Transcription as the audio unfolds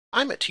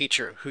I'm a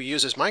teacher who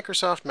uses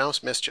Microsoft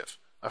Mouse Mischief,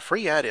 a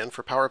free add-in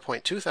for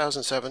PowerPoint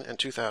 2007 and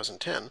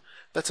 2010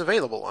 that's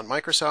available on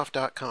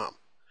Microsoft.com.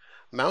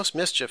 Mouse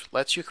Mischief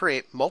lets you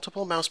create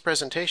multiple mouse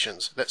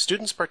presentations that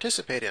students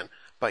participate in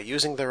by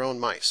using their own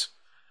mice.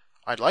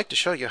 I'd like to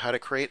show you how to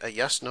create a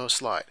yes-no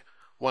slide,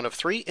 one of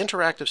 3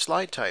 interactive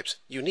slide types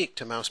unique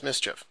to Mouse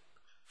Mischief.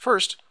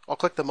 First, I'll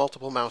click the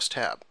Multiple Mouse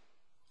tab.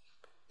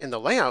 In the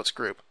Layouts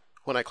group,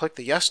 when I click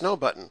the Yes-No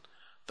button,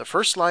 the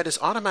first slide is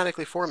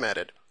automatically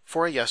formatted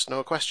for a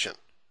yes-no question.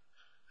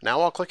 Now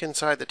I'll click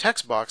inside the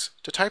text box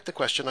to type the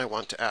question I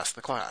want to ask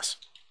the class.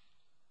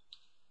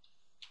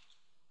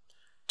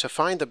 To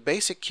find the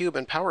basic cube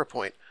in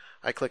PowerPoint,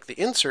 I click the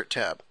Insert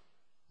tab,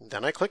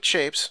 then I click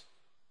Shapes,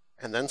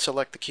 and then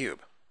select the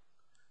cube.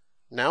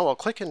 Now I'll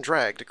click and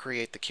drag to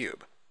create the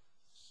cube.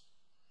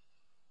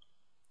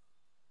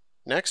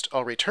 Next,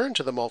 I'll return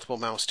to the Multiple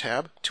Mouse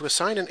tab to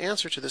assign an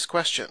answer to this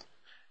question.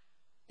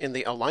 In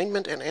the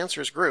Alignment and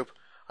Answers group,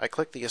 I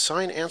click the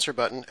Assign Answer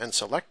button and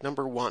select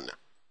number 1.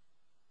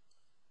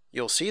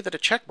 You'll see that a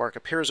check mark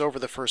appears over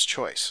the first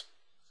choice.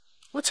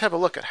 Let's have a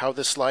look at how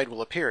this slide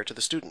will appear to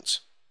the students.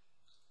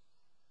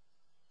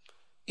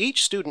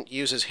 Each student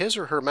uses his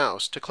or her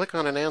mouse to click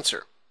on an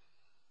answer.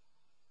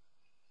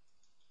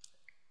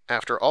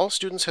 After all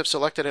students have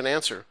selected an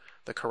answer,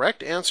 the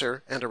correct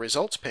answer and a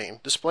results pane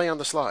display on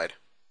the slide.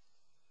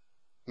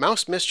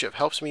 Mouse Mischief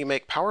helps me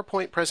make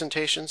PowerPoint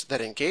presentations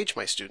that engage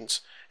my students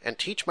and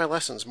teach my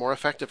lessons more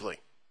effectively.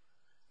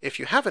 If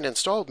you haven't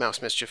installed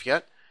Mouse Mischief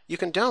yet, you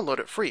can download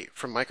it free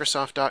from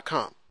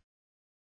Microsoft.com.